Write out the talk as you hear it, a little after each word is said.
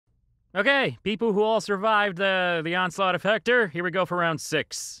Okay, people who all survived the onslaught of Hector, here we go for round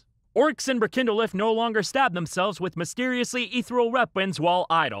 6. Orcs and Brakindolith no longer stab themselves with mysteriously ethereal weapons while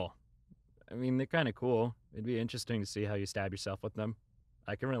idle. I mean, they're kind of cool. It'd be interesting to see how you stab yourself with them.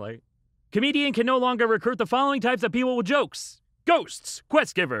 I can relate. Comedian can no longer recruit the following types of people with jokes: ghosts,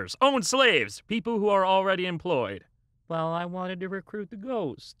 quest givers, owned slaves, people who are already employed. Well, I wanted to recruit the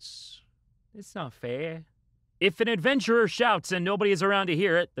ghosts. It's not fair. If an adventurer shouts and nobody is around to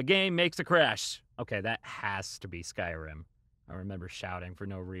hear it, the game makes a crash. Okay, that has to be Skyrim. I remember shouting for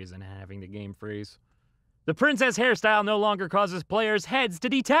no reason and having the game freeze. The princess hairstyle no longer causes players' heads to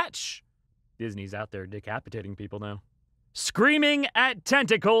detach. Disney's out there decapitating people now. Screaming at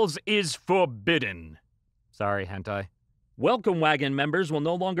tentacles is forbidden. Sorry, hentai. Welcome Wagon members will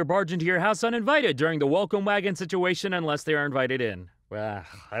no longer barge into your house uninvited during the Welcome Wagon situation unless they are invited in. Well,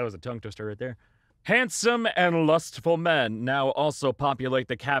 that was a tongue twister right there. Handsome and lustful men now also populate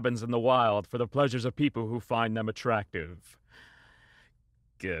the cabins in the wild for the pleasures of people who find them attractive.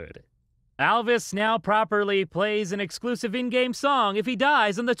 Good. Alvis now properly plays an exclusive in-game song if he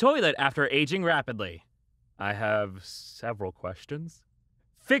dies in the toilet after aging rapidly. I have several questions.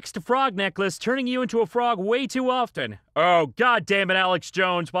 Fixed frog necklace turning you into a frog way too often. Oh, god damn it, Alex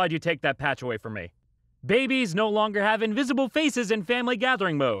Jones, why'd you take that patch away from me? Babies no longer have invisible faces in family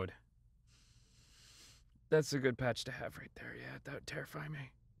gathering mode. That's a good patch to have right there, yeah, that would terrify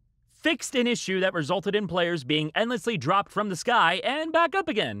me. Fixed an issue that resulted in players being endlessly dropped from the sky and back up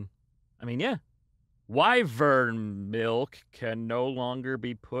again. I mean, yeah. Wyvern milk can no longer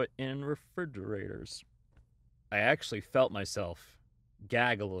be put in refrigerators. I actually felt myself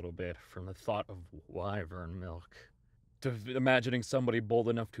gag a little bit from the thought of wyvern milk. Imagining somebody bold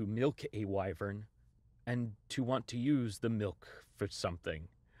enough to milk a wyvern and to want to use the milk for something.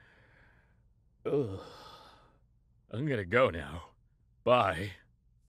 Ugh. I'm gonna go now. Bye.